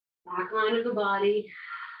 Back line of the body.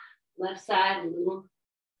 Left side a little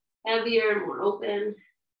heavier, more open.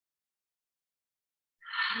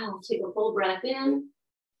 Take a full breath in.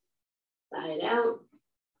 Side out.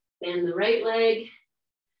 Bend the right leg.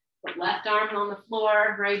 Put left arm on the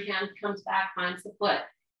floor. Right hand comes back, finds the foot.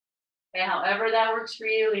 Okay, however that works for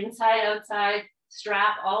you, inside, outside,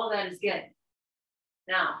 strap, all of that is good.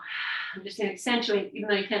 Now, I'm just going to accentuate, even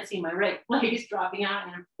though you can't see my right leg is dropping out, I'm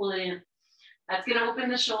going to pull it in. That's going to open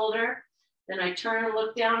the shoulder. Then I turn and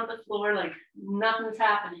look down at the floor like nothing's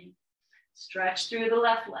happening. Stretch through the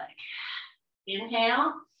left leg.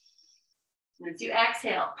 Inhale. As you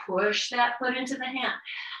exhale, push that foot into the hand.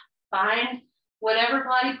 Find whatever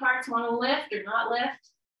body parts want to lift or not lift.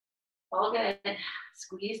 All good.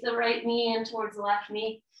 Squeeze the right knee in towards the left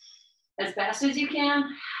knee as best as you can.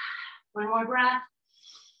 One more breath.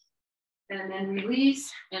 And then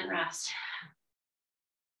release and rest.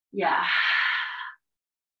 Yeah.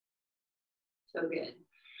 So good.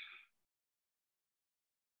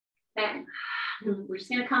 Okay. We're just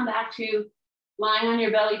going to come back to lying on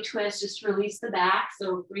your belly twist. Just release the back.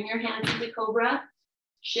 So bring your hands into cobra.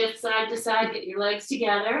 Shift side to side. Get your legs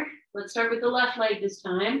together. Let's start with the left leg this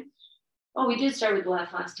time. Oh, we did start with the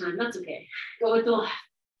left last time. That's okay. Go with the left.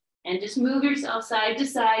 And just move yourself side to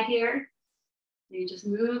side here. You're just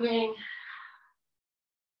moving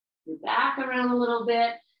your back around a little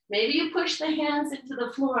bit. Maybe you push the hands into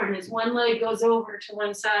the floor, and as one leg goes over to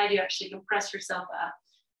one side, you actually can press yourself up,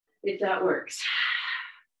 if that works.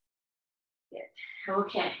 Good.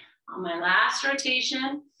 Okay, on my last rotation,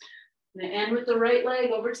 I'm gonna end with the right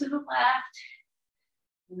leg over to the left,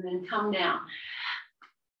 and then come down.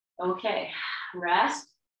 Okay, rest.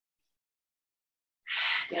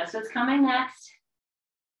 Guess what's coming next?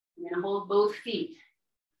 I'm gonna hold both feet.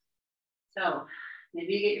 So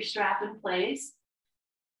maybe you get your strap in place.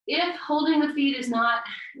 If holding the feet is not,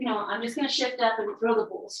 I'm just gonna shift up and throw the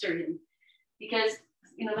bolster in because,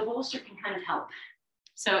 the bolster can kind of help.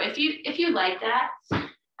 So if you like that,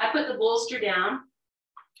 I put the bolster down.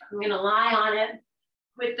 I'm gonna lie on it,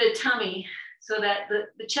 with the tummy so that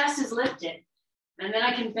the chest is lifted. And then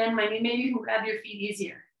I can bend my knee. Maybe you can grab your feet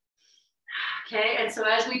easier. Okay, and so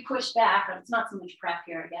as we push back, it's not so much prep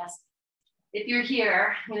here, I guess. If you're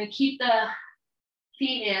here, I'm gonna keep the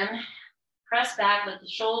feet in, press back, let the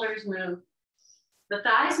shoulders move. The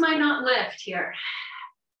thighs might not lift here.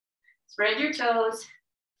 Spread your toes.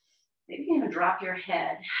 Maybe you can even drop your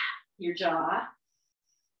head, your jaw.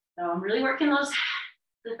 So I'm really working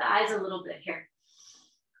the thighs a little bit here.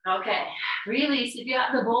 Okay, release. If you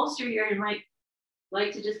have the bolster here, you might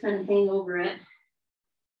like to just kind of hang over it.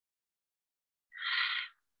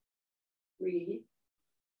 Breathe.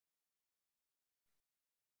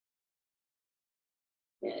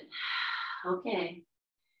 Good. Okay.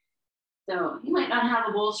 So you might not have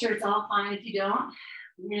a bolster. It's all fine if you don't.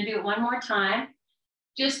 We're going to do it one more time.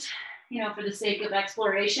 Just, for the sake of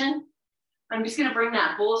exploration, I'm just going to bring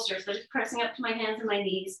that bolster. So just pressing up to my hands and my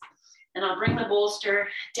knees. And I'll bring the bolster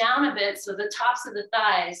down a bit so the tops of the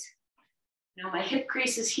thighs, my hip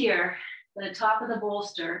crease is here, the top of the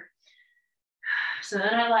bolster. So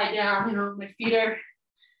then I lie down, my feet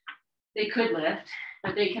they could lift,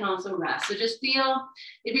 but they can also rest. So just feel,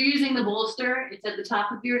 if you're using the bolster, it's at the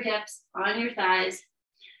top of your hips, on your thighs.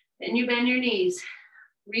 Then you bend your knees,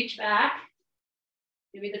 reach back.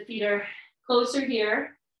 Maybe the feet are closer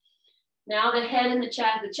here. Now the head and the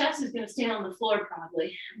chest is going to stand on the floor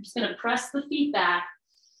probably. I'm just going to press the feet back.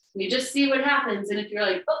 And you just see what happens. And if you're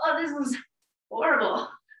like, oh, this is horrible,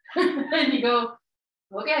 then you go,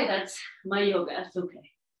 okay, that's my yoga. It's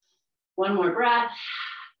okay. One more breath.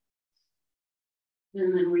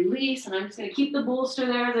 And then release. And I'm just going to keep the bolster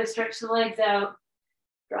there as I stretch the legs out.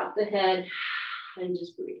 Drop the head and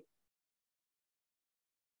just breathe.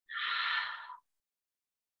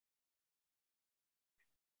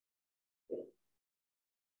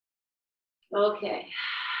 Okay,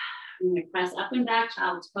 I'm going to press up and back,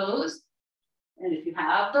 child's pose. And if you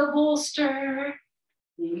have the bolster,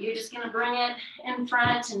 maybe you're just going to bring it in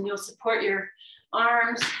front and you'll support your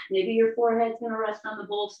arms. Maybe your forehead's going to rest on the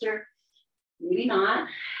bolster. Maybe not.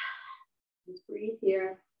 Just breathe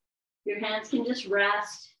here. Your hands can just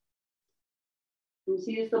rest. Just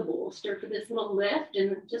use the bolster for this little lift,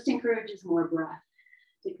 and it just encourages more breath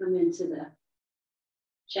to come into the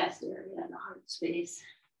chest area, the heart space.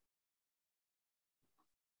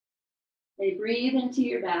 Okay, breathe into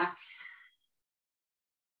your back.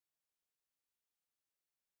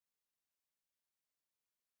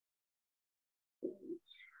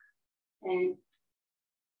 And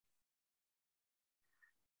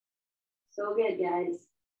so good, guys.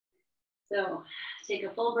 So take a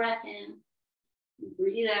full breath in,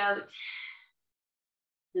 breathe out,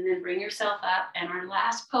 and then bring yourself up. And our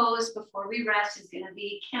last pose before we rest is going to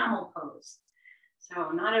be camel pose. So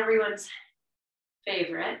not everyone's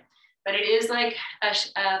favorite, but it is like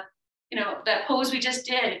that pose we just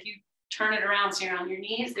did. If you turn it around so you're on your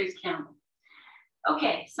knees, there's camel.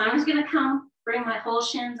 Okay, so I'm just going to bring my whole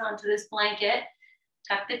shins onto this blanket,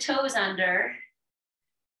 tuck the toes under,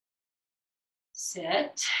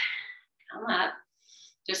 sit, come up,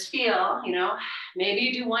 just feel, maybe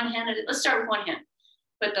you do one hand. Let's start with one hand.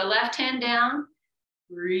 Put the left hand down,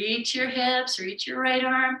 reach your hips, reach your right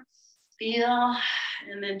arm, feel,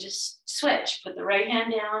 and then just switch. Put the right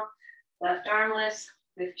hand down, left arm lifts,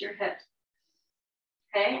 lift your hips.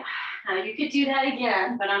 Okay, now you could do that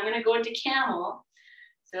again, but I'm gonna go into camel.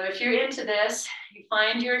 So if you're into this, you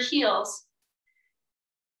find your heels,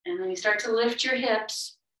 and then you start to lift your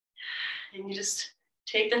hips, and you just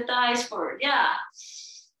take the thighs forward. Yeah,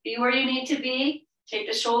 be where you need to be. Take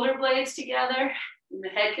the shoulder blades together, and the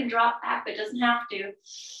head can drop back, but it doesn't have to.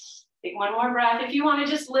 Take one more breath. If you want to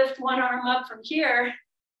just lift one arm up from here,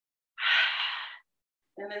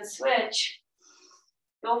 and then switch,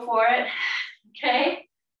 go for it, okay?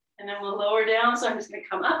 And then we'll lower down, so I'm just gonna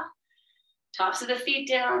come up, tops of the feet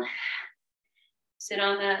down, sit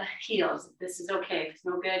on the heels. This is okay, if it's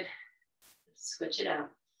no good, switch it out.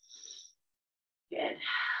 Good,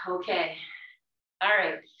 okay. All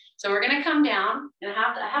right, so we're gonna come down, and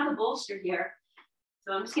I have the bolster here,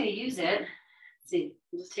 so I'm just gonna use it. Let's see,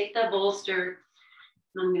 just take that bolster,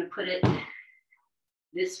 and I'm gonna put it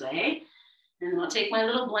this way, and I'll take my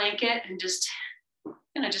little blanket and just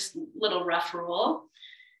little rough roll,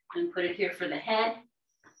 and put it here for the head.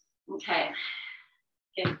 Okay,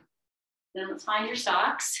 then let's find your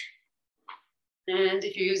socks. And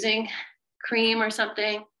if you're using cream or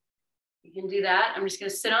something, you can do that. I'm just gonna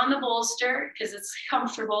sit on the bolster because it's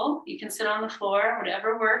comfortable. You can sit on the floor,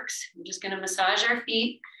 whatever works. I'm just gonna massage our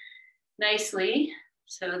feet nicely.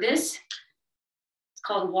 So this It's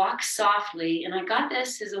called Walk Softly. And I got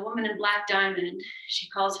this as a woman in Black Diamond. She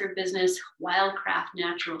calls her business Wildcraft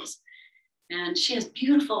Naturals. And she has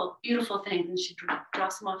beautiful, beautiful things. And she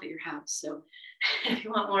drops them off at your house. So if you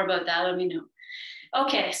want more about that, let me know.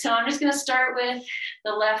 Okay, so I'm just going to start with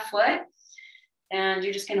the left foot. And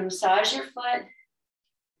you're just going to massage your foot,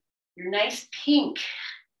 your nice pink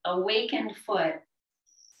awakened foot.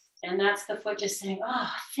 And that's the foot just saying,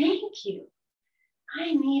 oh, thank you.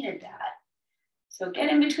 I needed that. So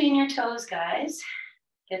get in between your toes, guys.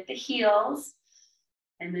 Get the heels.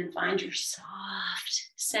 And then find your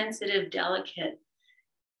soft, sensitive, delicate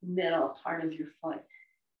middle part of your foot.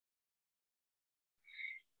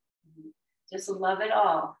 Just love it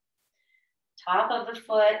all. Top of the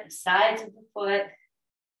foot, the sides of the foot.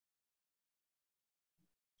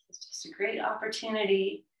 It's just a great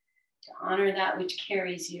opportunity to honor that which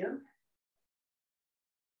carries you.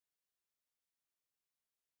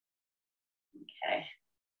 Okay,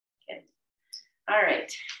 good. All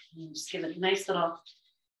right, just give it a nice little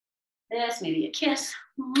this, maybe a kiss,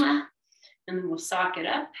 and then we'll sock it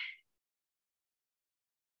up.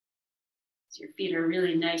 So your feet are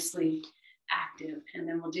really nicely active, and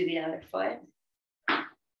then we'll do the other foot.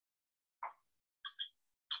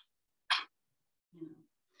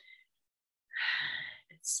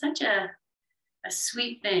 It's such a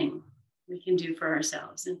sweet thing we can do for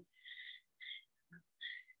ourselves. And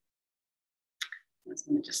I was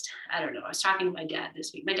gonna just, I don't know, I was talking to my dad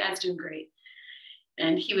this week. My dad's doing great.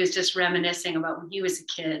 And he was just reminiscing about when he was a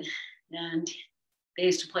kid and they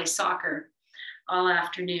used to play soccer all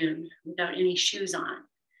afternoon without any shoes on.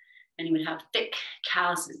 And he would have thick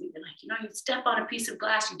calluses. He'd be like, you know, you'd step on a piece of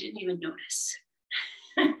glass, you didn't even notice.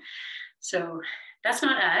 So that's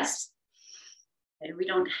not us. We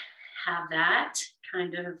don't have that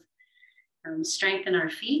kind of strength in our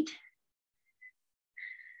feet.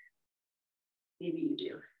 Maybe you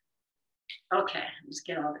do. Okay, just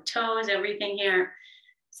get all the toes, everything here.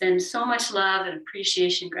 Send so much love and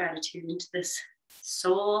appreciation, gratitude into this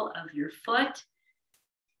sole of your foot.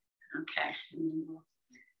 Okay, and then we'll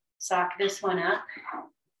sock this one up.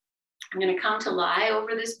 I'm gonna come to lie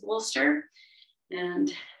over this bolster,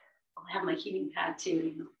 and I'll have my heating pad too.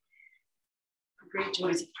 You know, great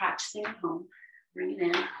joys of practicing at home. Bring it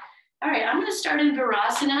in. All right, I'm gonna start in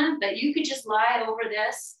Virasana, but you could just lie over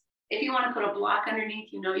this. If you want to put a block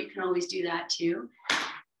underneath, you know, you can always do that too.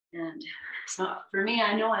 And so for me,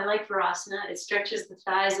 I know I like Virasana. It stretches the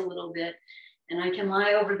thighs a little bit, and I can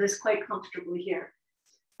lie over this quite comfortably here.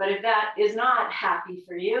 But if that is not happy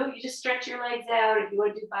for you, you just stretch your legs out. If you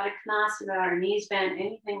want to do Baddha Konasana or knees bent,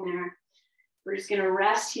 anything there. We're just going to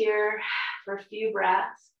rest here for a few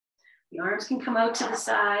breaths. The arms can come out to the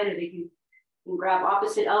side, or you can grab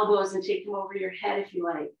opposite elbows and take them over your head if you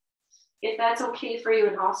like. If that's okay for you,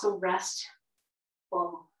 and also rest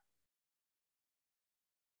full.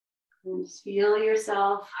 And just feel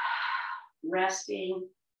yourself resting.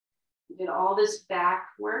 You did all this back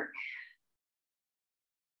work.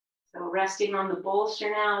 So resting on the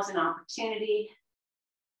bolster now is an opportunity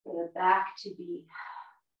for the back to be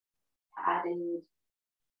padded,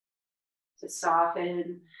 to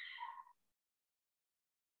soften.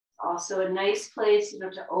 Also a nice place, you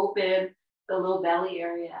know, to open the low belly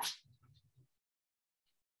area.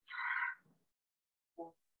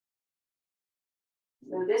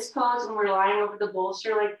 So this pose, when we're lying over the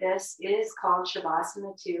bolster like this, is called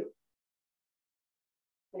Shavasana 2.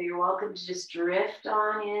 So you're welcome to just drift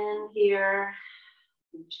on in here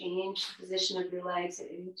and change the position of your legs at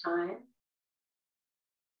any time.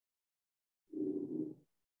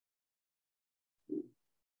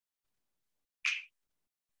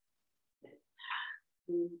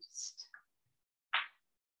 Just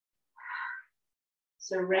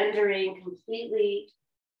surrendering completely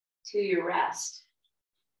to your rest,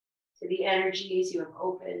 to the energies you have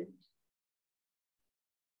opened,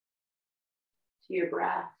 to your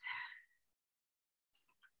breath.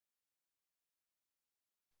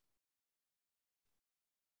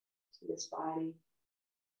 To this body.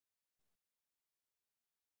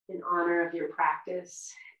 In honor of your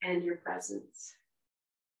practice and your presence.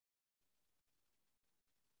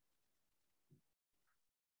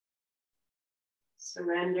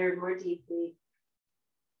 Surrender more deeply.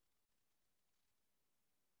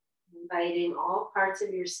 Inviting all parts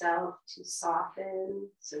of yourself to soften,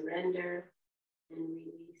 surrender, and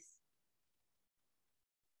release.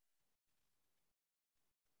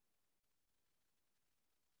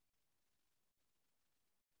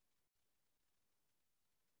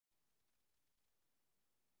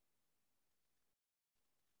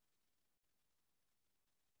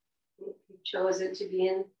 If you've chosen to be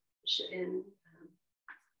in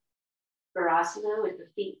Utkarasana with the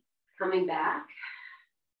feet coming back.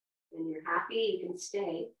 When you're happy, you can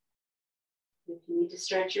stay. If you need to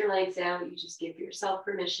stretch your legs out, you just give yourself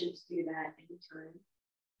permission to do that anytime.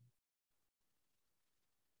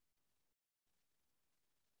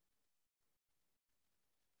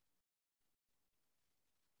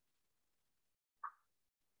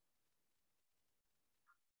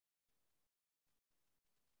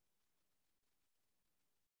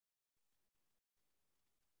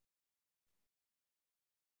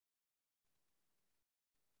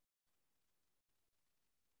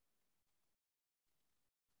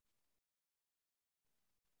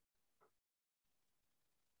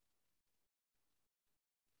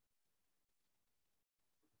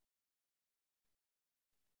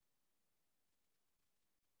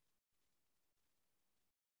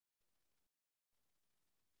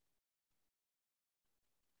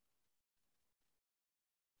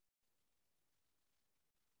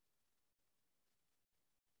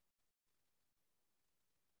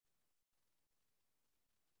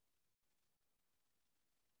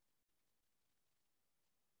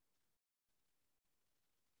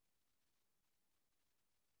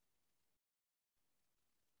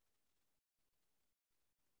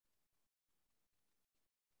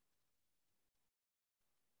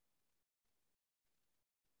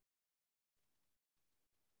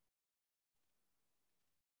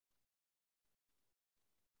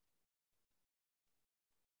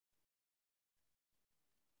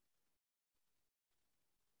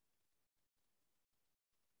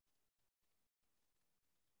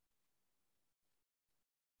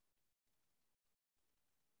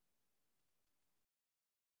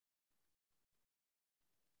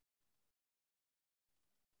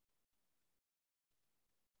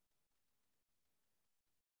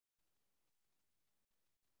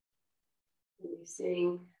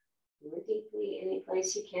 Releasing more deeply any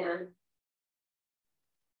place you can.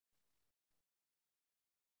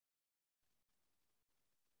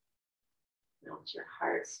 Melt your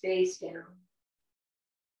heart space down.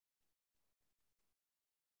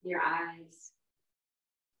 Your eyes.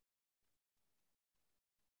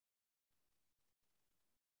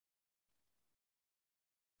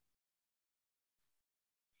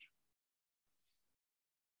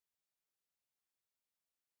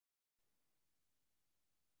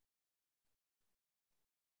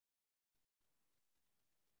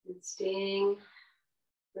 And staying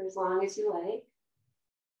for as long as you like.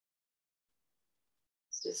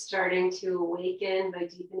 It's just starting to awaken by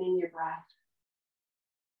deepening your breath.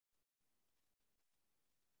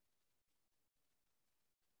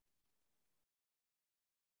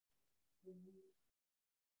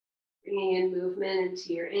 Bringing in movement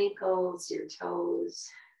into your ankles, your toes,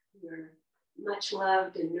 your much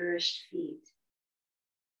loved and nourished feet.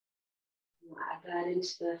 We'll add that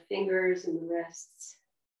into the fingers and the wrists.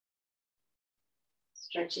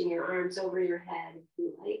 Stretching your arms over your head if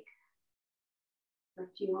you like for a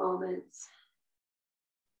few moments.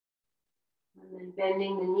 And then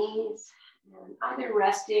bending the knees and either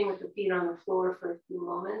resting with the feet on the floor for a few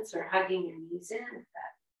moments or hugging your knees in if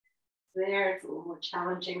that's there. It's a little more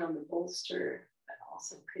challenging on the bolster, but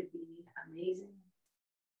also could be amazing.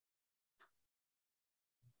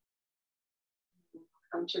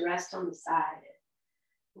 Come to rest on the side.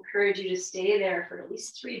 Encourage you to stay there for at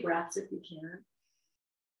least 3 breaths if you can.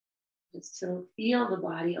 Just to feel the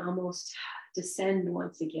body almost descend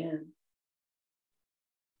once again.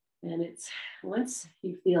 And it's once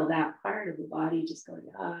you feel that part of the body just going,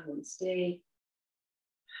 I want to stay,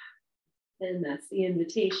 then that's the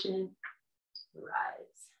invitation to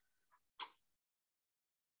rise.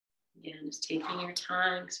 Again, just taking your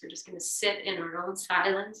time because we're just going to sit in our own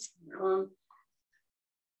silence, in our own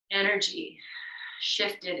energy,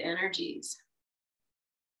 shifted energies.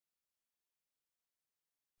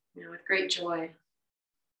 You know, with great joy.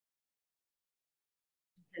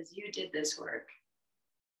 Because you did this work.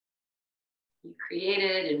 You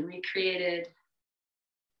created and recreated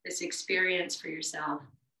this experience for yourself.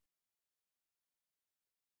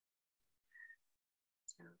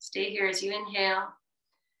 So stay here as you inhale.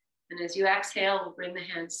 And as you exhale, we'll bring the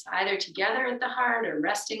hands either together at the heart or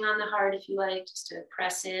resting on the heart if you like, just to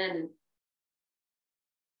press in and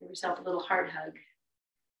give yourself a little heart hug.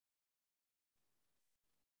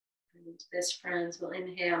 And into this, friends, we'll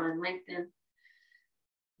inhale and lengthen.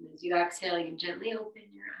 And as you exhale, you can gently open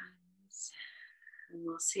your eyes. And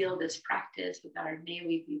we'll seal this practice with our May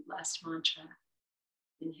We Be Blessed mantra.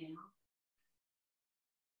 Inhale.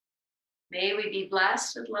 May we be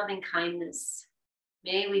blessed with loving kindness.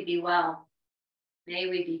 May we be well. May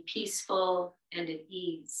we be peaceful and at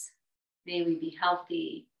ease. May we be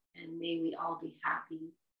healthy, and may we all be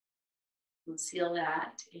happy. We'll seal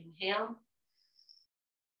that. Inhale.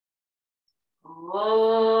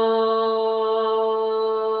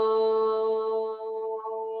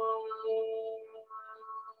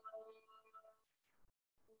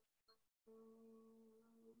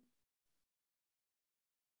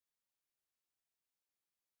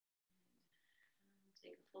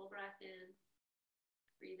 Take a full breath in.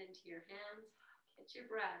 Breathe into your hands. Catch your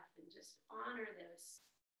breath and just honor this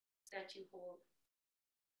that you hold.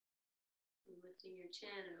 And lifting your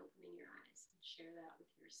chin and opening your eyes, and share that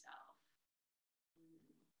with yourself. And then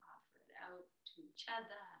we'll offer it out to each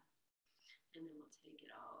other. And then we'll take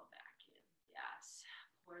it all back in. Yes.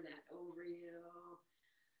 Pour that over you.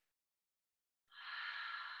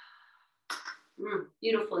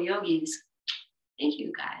 Beautiful yogis. Thank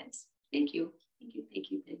you, guys. Thank you. Thank you,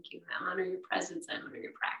 thank you, thank you. I honor your presence. I honor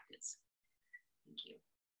your practice. Thank you.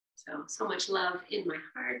 So much love in my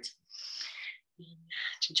heart.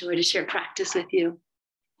 It's a joy to share practice with you.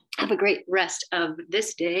 Have a great rest of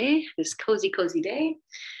this day, this cozy, cozy day.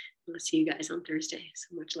 I'll see you guys on Thursday.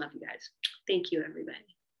 So much love, you guys. Thank you,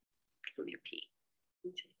 everybody. Come here, Pete.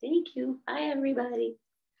 Thank you. Bye, everybody.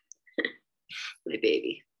 My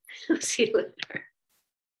baby. I'll see you later.